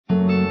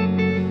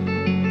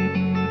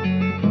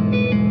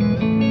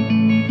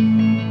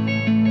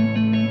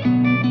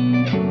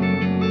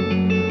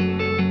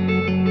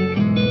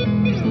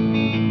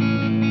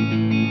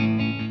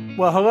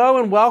Well,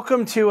 hello and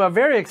welcome to a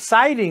very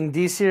exciting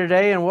DC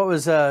today and what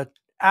was a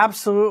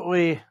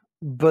absolutely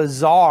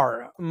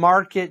bizarre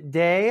market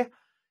day.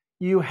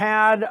 You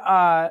had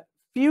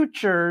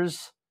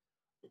futures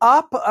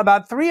up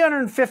about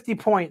 350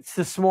 points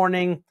this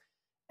morning,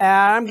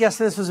 and I'm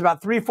guessing this was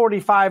about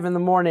 3:45 in the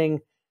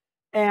morning.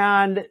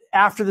 And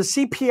after the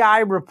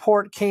CPI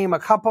report came a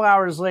couple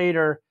hours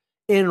later,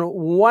 in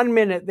 1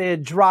 minute they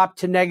had dropped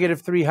to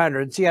negative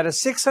 300. So you had a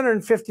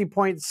 650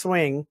 point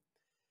swing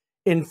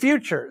in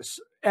futures.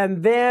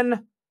 And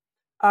then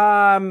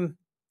the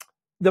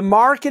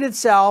market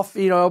itself,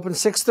 opened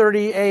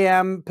 6:30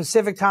 a.m.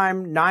 Pacific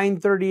time,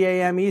 9:30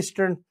 a.m.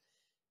 Eastern.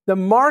 The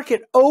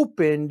market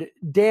opened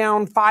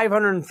down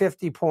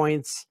 550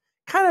 points,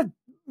 kind of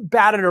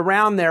batted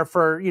around there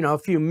for, a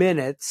few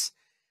minutes,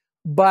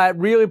 but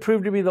really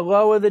proved to be the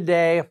low of the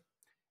day.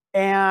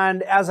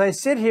 And as I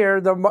sit here,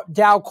 the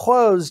Dow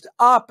closed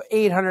up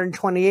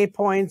 828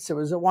 points. It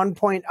was at one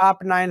point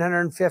up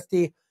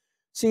 950.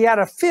 So you had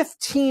a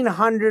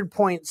 1,500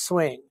 point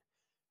swing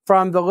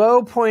from the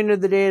low point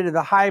of the day to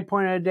the high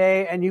point of the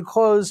day, and you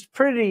closed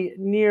pretty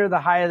near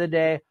the high of the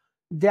day.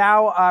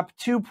 Dow up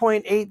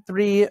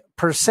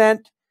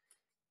 2.83%,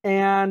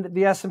 and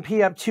the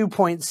S&P up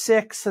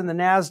 2.6%, and the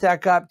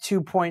NASDAQ up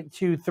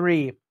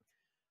 2.23%.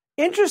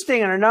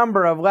 Interesting on a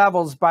number of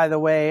levels, by the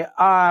way,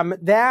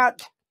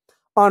 that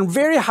on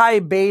very high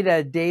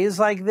beta days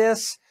like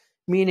this,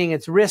 meaning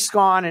it's risk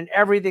on and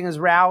everything is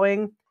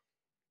rallying,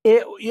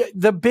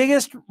 the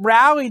biggest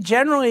rally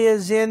generally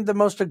is in the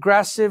most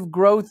aggressive,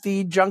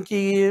 growthy,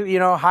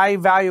 junky, high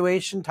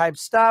valuation type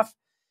stuff.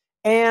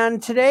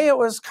 And today it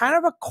was kind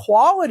of a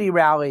quality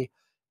rally.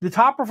 The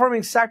top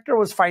performing sector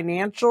was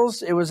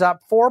financials. It was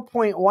up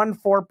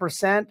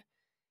 4.14%.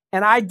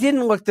 And I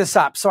didn't look this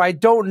up, so I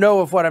don't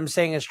know if what I'm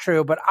saying is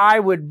true, but I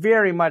would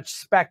very much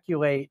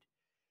speculate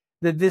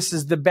that this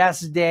is the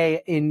best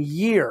day in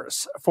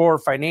years for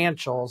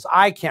financials.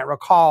 I can't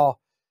recall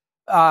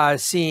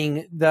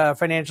seeing the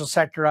financial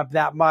sector up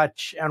that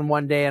much on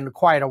one day in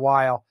quite a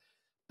while.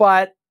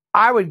 But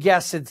I would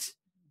guess it's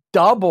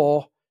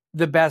double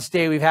the best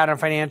day we've had on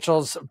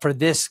financials for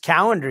this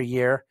calendar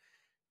year.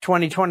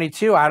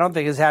 2022, I don't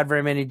think has had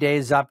very many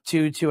days up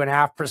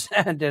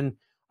 2.5%, and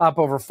up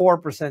over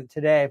 4%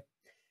 today.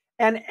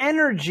 And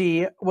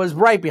energy was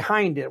right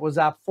behind it, was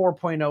up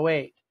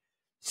 4.08.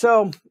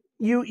 So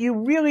you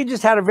really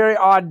just had a very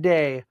odd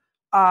day.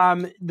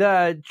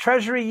 The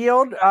treasury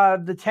yield,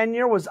 the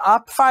 10-year was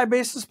up 5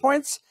 basis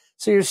points.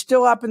 So you're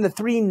still up in the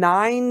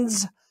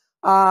 3.9s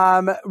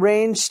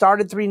range,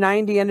 started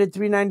 3.90, ended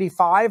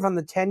 3.95 on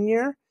the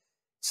 10-year.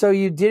 So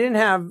you didn't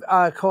have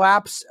a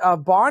collapse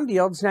of bond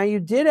yields. Now you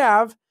did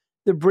have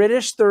the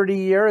British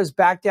 30-year is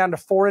back down to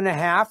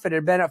 4.5. It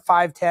had been at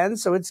 5.10.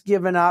 So it's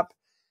given up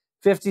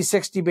 50,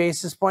 60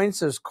 basis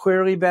points. There's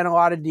clearly been a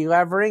lot of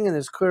delevering, and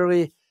there's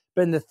clearly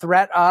been the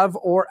threat of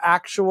or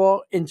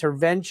actual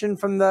intervention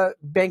from the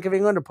Bank of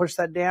England to push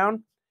that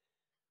down.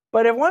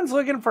 But if one's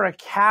looking for a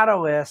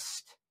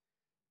catalyst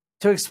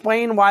to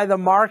explain why the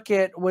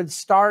market would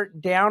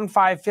start down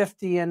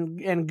 550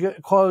 and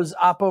close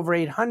up over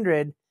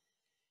 800,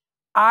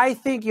 I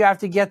think you have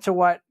to get to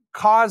what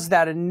caused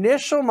that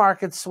initial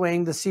market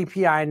swing, the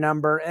CPI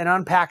number, and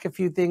unpack a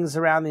few things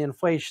around the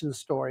inflation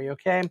story,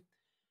 okay?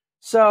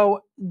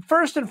 So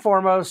first and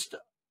foremost,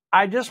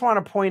 I just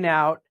want to point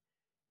out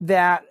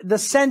that the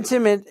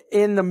sentiment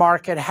in the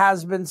market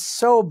has been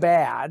so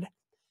bad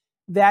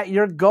that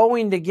you're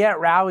going to get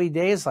rally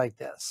days like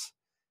this.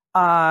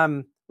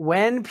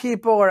 When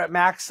people are at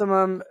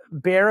maximum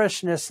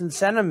bearishness and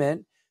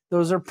sentiment,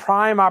 those are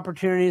prime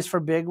opportunities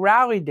for big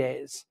rally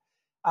days.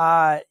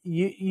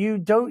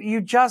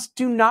 You just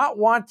do not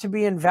want to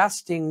be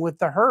investing with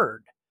the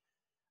herd.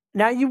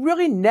 Now, you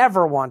really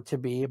never want to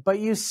be, but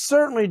you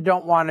certainly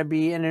don't want to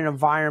be in an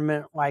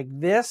environment like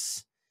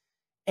this.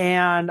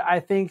 And I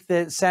think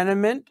that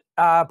sentiment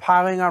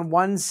piling on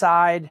one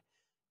side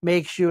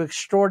makes you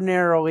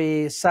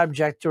extraordinarily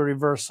subject to a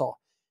reversal.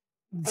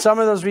 Some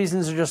of those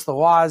reasons are just the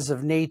laws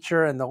of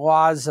nature and the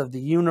laws of the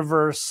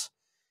universe,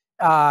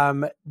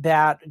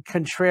 that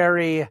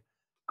contrary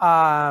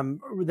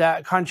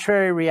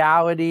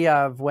reality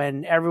of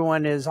when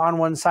everyone is on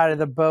one side of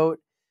the boat,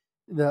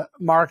 the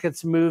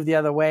markets move the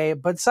other way.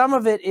 But some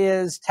of it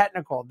is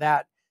technical,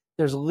 that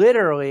there's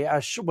literally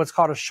what's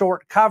called a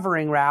short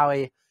covering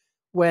rally.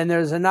 When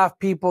there's enough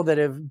people that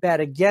have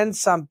bet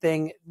against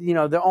something,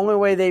 the only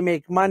way they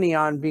make money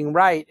on being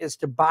right is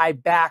to buy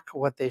back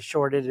what they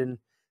shorted, and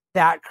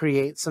that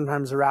creates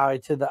sometimes a rally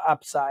to the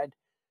upside.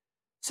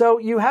 So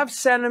you have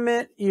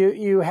sentiment,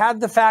 you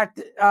had the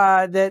fact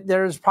that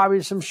there's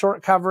probably some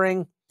short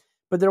covering,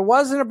 but there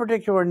wasn't a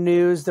particular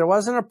news, there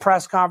wasn't a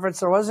press conference,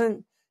 there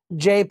wasn't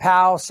Jay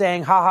Powell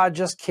saying, haha,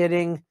 just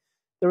kidding.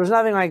 There was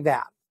nothing like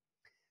that.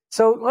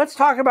 So let's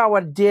talk about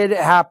what did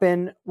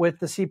happen with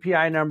the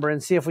CPI number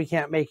and see if we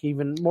can't make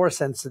even more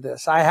sense of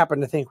this. I happen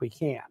to think we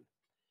can.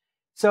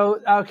 So,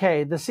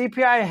 okay, the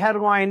CPI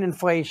headline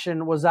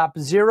inflation was up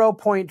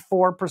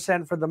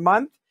 0.4% for the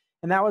month,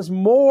 and that was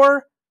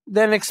more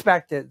than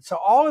expected. So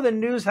all of the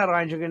news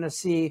headlines you're going to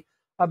see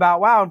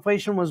about, wow,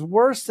 inflation was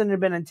worse than had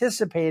been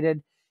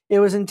anticipated. It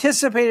was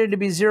anticipated to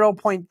be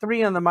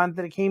 0.3 on the month,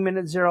 and it came in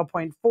at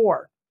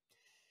 0.4.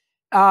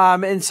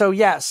 And so,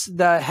 yes,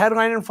 the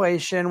headline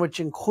inflation, which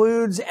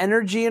includes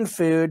energy and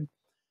food,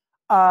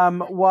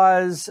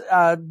 was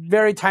a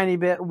very tiny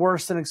bit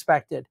worse than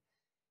expected.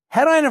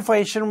 Headline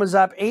inflation was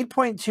up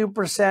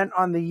 8.2%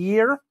 on the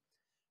year,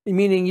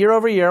 meaning year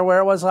over year, where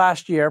it was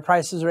last year.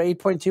 Prices are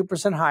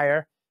 8.2%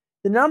 higher.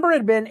 The number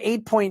had been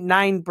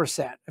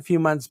 8.9% a few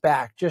months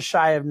back, just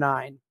shy of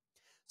 9.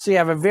 So you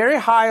have a very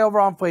high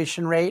overall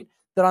inflation rate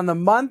that on the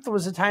month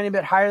was a tiny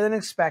bit higher than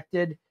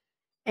expected.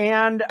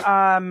 And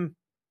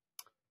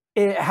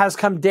it has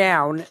come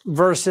down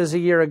versus a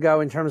year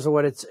ago in terms of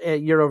what its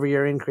year over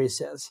year increase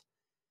is.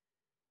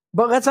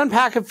 But let's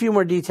unpack a few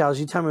more details.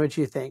 You tell me what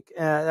you think.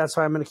 That's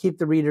why I'm going to keep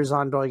the readers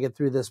on until I get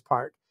through this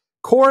part.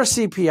 Core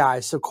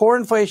CPI. So core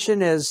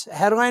inflation is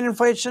headline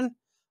inflation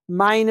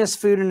minus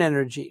food and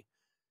energy.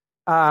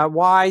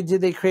 Why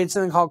did they create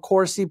something called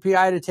core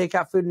CPI to take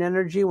out food and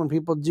energy when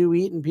people do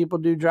eat and people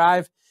do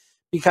drive?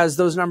 Because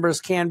those numbers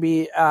can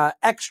be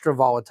extra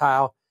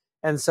volatile.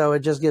 And so it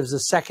just gives a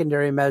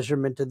secondary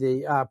measurement to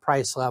the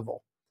price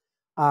level.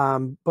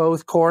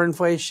 Both core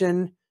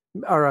inflation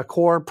or a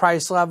core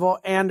price level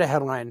and a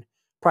headline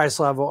price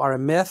level are a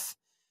myth,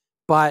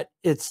 but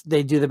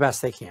they do the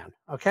best they can.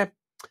 Okay.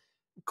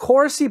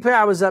 Core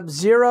CPI was up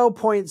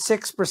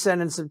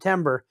 0.6% in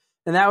September,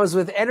 and that was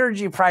with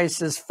energy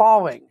prices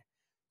falling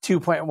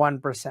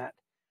 2.1%.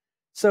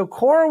 So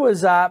core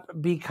was up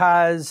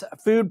because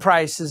food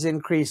prices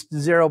increased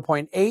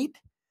 0.8,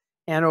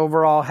 and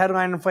overall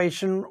headline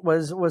inflation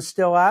was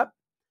still up.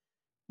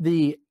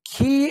 The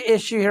key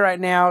issue here right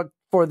now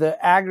for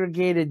the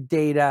aggregated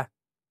data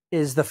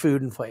is the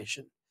food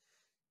inflation.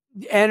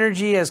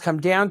 Energy has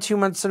come down 2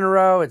 months in a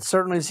row. It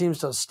certainly seems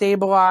to have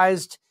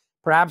stabilized.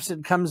 Perhaps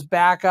it comes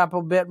back up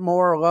a bit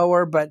more or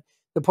lower, but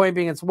the point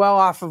being it's well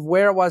off of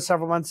where it was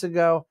several months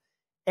ago,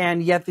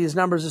 and yet these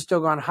numbers have still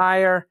gone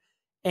higher.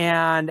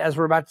 And as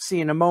we're about to see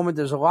in a moment,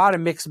 there's a lot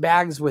of mixed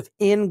bags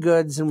within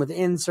goods and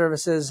within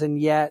services, and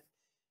yet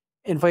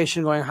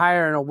inflation going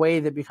higher in a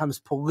way that becomes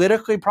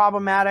politically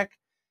problematic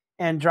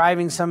and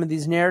driving some of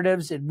these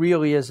narratives. It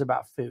really is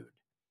about food.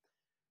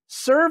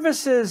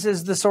 Services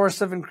is the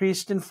source of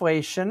increased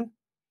inflation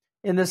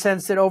in the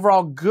sense that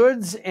overall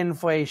goods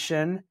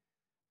inflation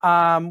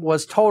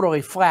was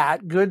totally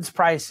flat. Goods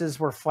prices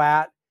were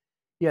flat.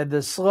 You had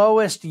the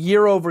slowest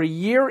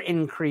year-over-year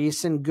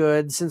increase in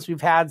goods since we've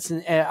had,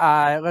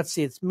 let's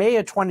see, it's May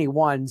of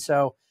 21,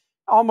 so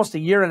almost a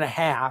year and a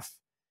half.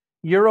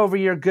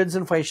 Year-over-year goods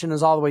inflation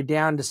is all the way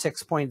down to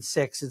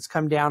 6.6. It's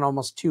come down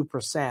almost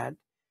 2%.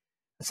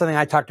 Something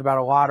I talked about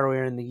a lot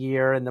earlier in the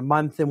year. And the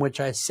month in which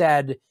I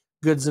said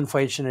goods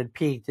inflation had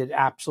peaked, it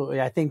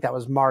absolutely, I think that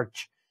was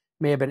March,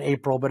 may have been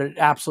April, but it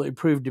absolutely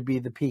proved to be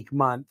the peak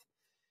month.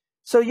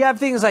 So you have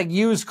things like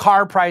used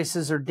car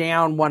prices are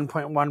down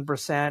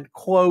 1.1%.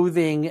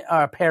 Clothing,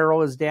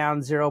 apparel is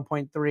down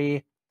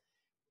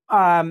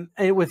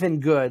 0.3% within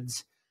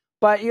goods.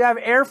 But you have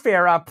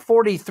airfare up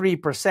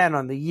 43%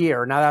 on the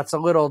year. Now, that's a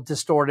little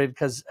distorted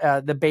because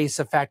the base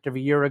effect of a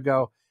year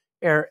ago,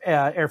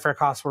 airfare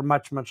costs were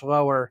much, much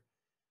lower.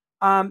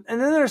 And then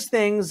there's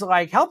things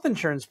like health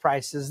insurance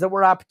prices that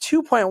were up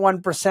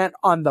 2.1%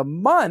 on the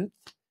month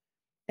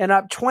and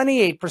up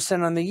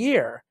 28% on the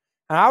year.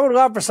 And I would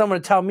love for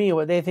someone to tell me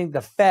what they think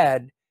the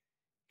Fed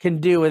can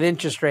do with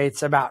interest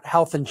rates about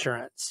health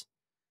insurance.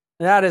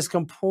 And that is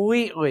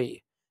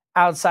completely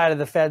outside of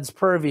the Fed's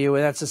purview,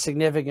 and that's a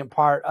significant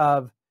part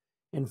of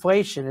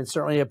inflation. It's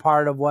certainly a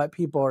part of what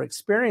people are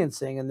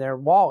experiencing in their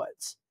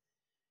wallets.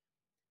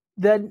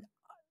 The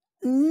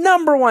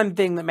number one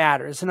thing that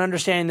matters in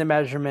understanding the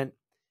measurement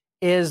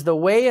is the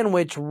way in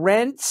which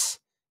rents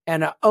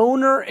and an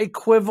owner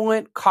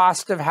equivalent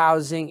cost of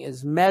housing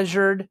is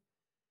measured.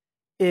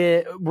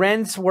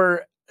 Rents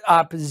were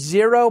up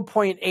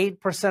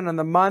 0.8% on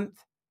the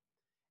month,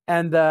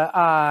 and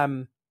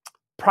the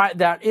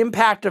that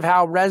impact of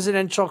how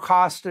residential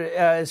cost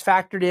is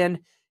factored in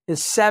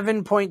is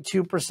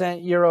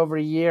 7.2% year over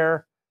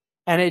year,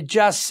 and it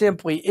just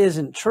simply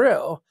isn't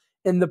true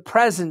in the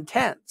present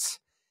tense.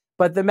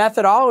 But the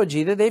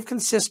methodology that they've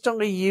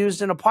consistently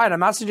used and applied, I'm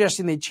not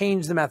suggesting they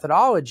change the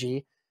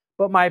methodology,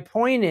 but my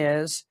point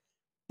is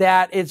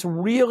that it's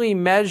really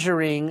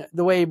measuring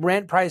the way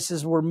rent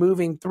prices were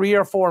moving 3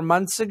 or 4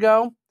 months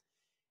ago.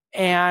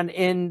 And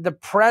in the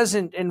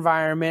present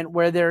environment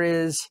where there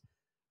is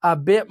a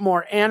bit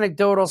more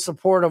anecdotal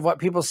support of what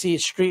people see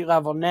at street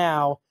level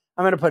now,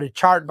 I'm going to put a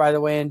chart, by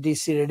the way, in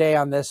DC Today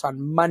on this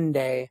on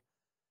Monday.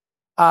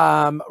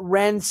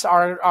 Rents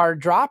are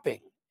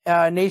dropping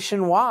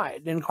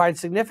nationwide and quite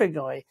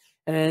significantly.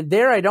 And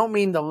there, I don't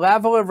mean the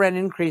level of rent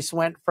increase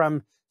went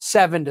from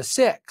 7 to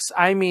 6.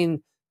 I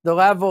mean, the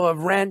level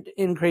of rent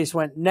increase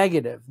went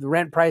negative. The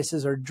rent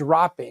prices are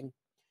dropping.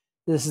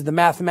 This is the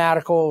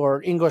mathematical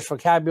or English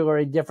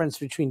vocabulary difference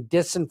between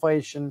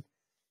disinflation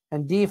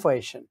and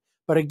deflation.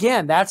 But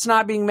again, that's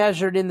not being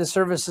measured in the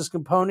services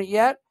component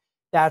yet.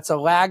 That's a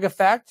lag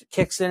effect,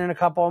 kicks in a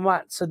couple of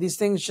months. So these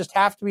things just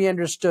have to be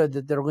understood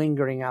that they're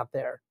lingering out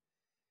there.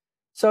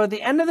 So at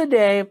the end of the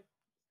day,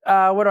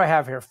 what do I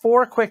have here?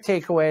 4 quick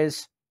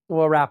takeaways.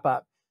 We'll wrap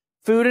up.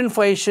 Food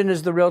inflation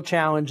is the real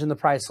challenge in the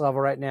price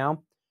level right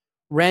now.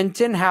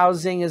 Rent and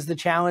housing is the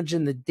challenge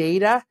in the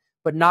data,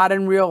 but not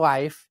in real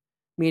life,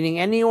 meaning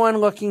anyone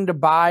looking to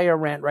buy or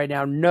rent right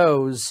now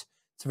knows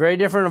it's a very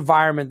different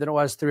environment than it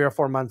was 3 or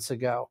 4 months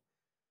ago.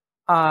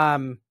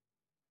 I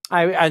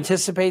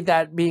anticipate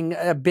that being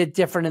a bit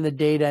different in the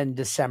data in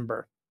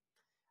December.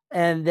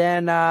 And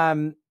then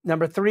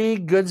number 3,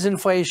 goods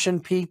inflation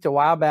peaked a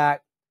while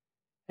back.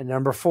 And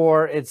number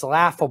 4, it's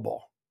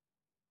laughable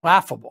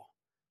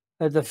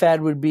that the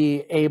Fed would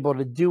be able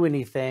to do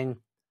anything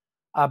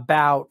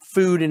about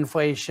food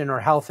inflation or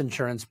health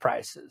insurance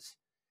prices.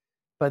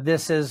 But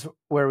this is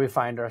where we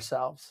find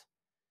ourselves.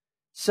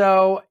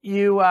 So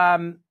you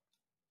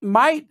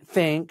might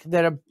think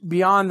that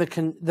beyond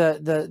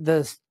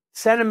the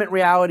sentiment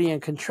reality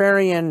and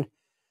contrarian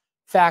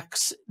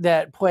facts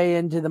that play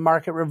into the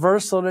market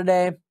reversal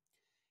today,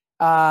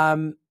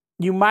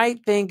 you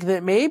might think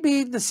that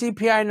maybe the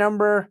CPI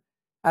number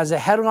as a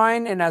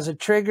headline and as a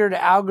trigger to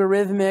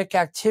algorithmic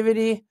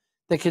activity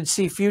that could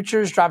see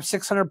futures drop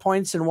 600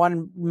 points in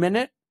 1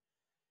 minute,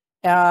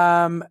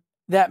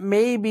 that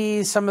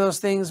maybe some of those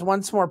things,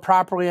 once more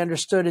properly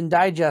understood and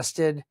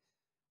digested,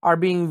 are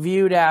being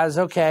viewed as,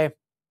 okay,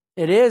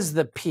 it is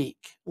the peak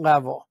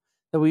level,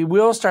 that we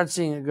will start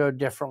seeing it go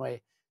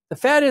differently. The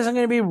Fed isn't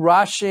going to be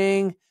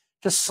rushing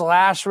to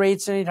slash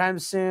rates anytime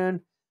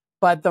soon,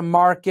 but the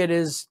market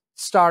is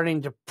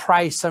starting to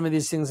price some of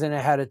these things in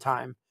ahead of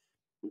time.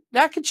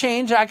 That could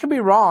change. I could be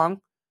wrong.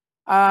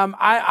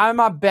 I'm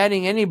not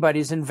betting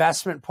anybody's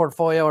investment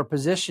portfolio or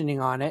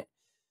positioning on it.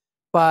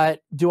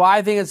 But do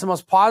I think it's the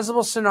most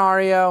plausible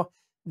scenario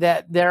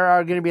that there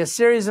are going to be a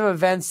series of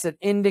events that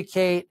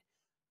indicate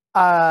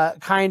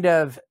kind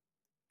of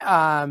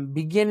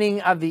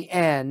beginning of the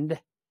end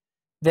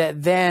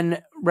that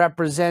then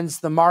represents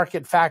the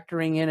market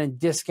factoring in and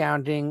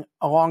discounting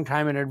a long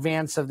time in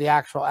advance of the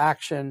actual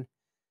action,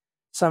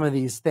 some of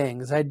these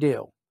things? I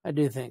do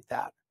think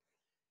that.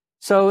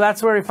 So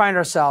that's where we find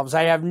ourselves.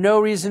 I have no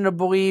reason to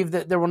believe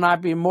that there will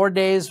not be more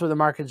days where the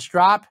markets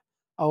drop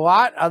a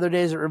lot. Other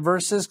days it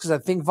reverses, because I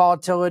think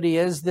volatility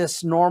is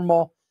this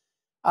normal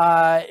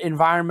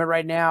environment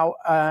right now.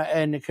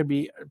 And it could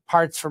be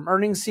parts from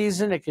earnings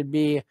season. It could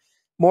be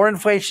more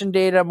inflation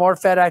data, more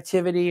Fed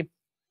activity,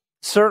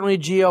 certainly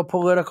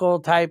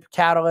geopolitical type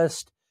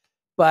catalyst.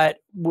 But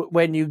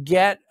when you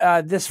get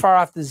this far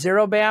off the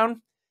zero bound,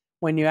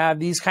 when you have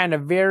these kind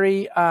of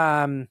very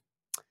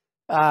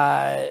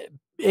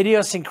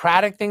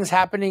idiosyncratic things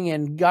happening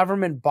in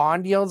government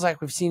bond yields like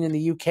we've seen in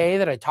the UK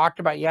that I talked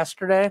about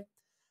yesterday,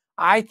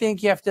 I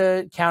think you have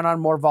to count on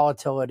more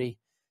volatility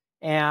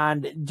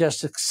and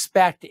just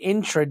expect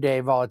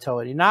intraday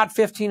volatility, not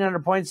 1,500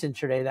 points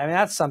intraday. I mean,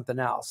 that's something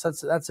else.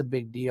 That's a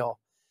big deal.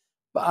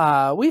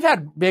 We've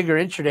had bigger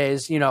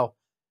intradays, you know,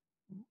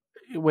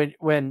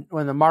 when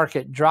the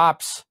market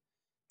drops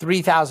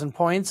 3,000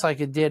 points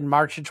like it did in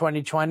March of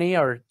 2020,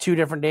 or 2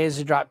 different days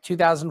it dropped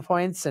 2,000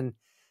 points, and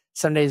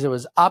some days it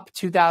was up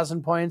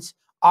 2,000 points.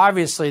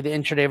 Obviously, the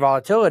intraday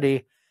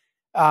volatility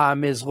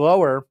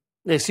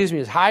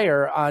is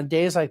higher on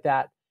days like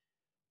that.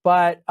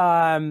 But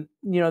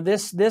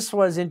this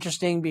was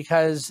interesting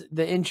because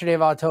the intraday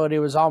volatility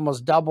was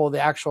almost double the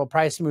actual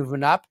price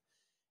movement up,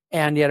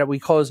 and yet we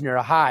closed near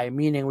a high,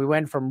 meaning we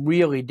went from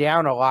really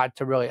down a lot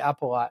to really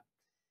up a lot.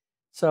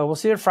 So we'll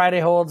see what Friday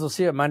holds. We'll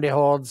see what Monday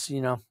holds.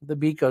 You know, the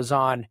beat goes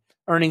on.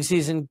 Earnings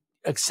season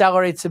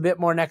accelerates a bit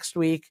more next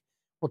week.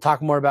 We'll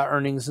talk more about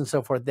earnings and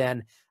so forth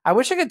then. I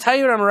wish I could tell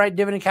you what I'm going to write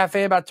Dividend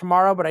Cafe about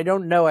tomorrow, but I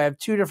don't know. I have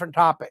 2 different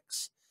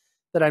topics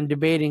that I'm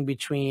debating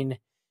between.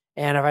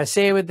 And if I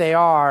say what they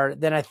are,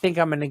 then I think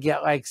I'm going to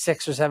get like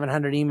 600 or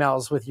 700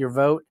 emails with your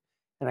vote.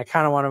 And I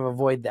kind of want to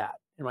avoid that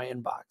in my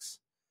inbox.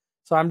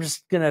 So I'm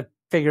just going to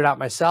figure it out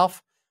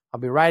myself. I'll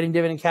be writing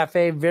Dividend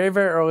Cafe very,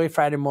 very early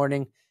Friday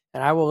morning.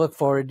 And I will look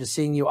forward to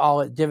seeing you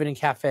all at Dividend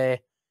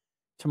Cafe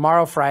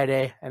tomorrow,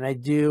 Friday. And I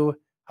do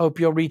hope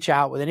you'll reach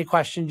out with any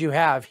questions you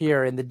have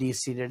here in the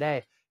DC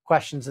Today.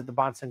 Questions at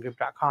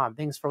thebahnsengroup.com.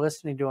 Thanks for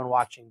listening to and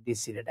watching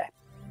DC Today.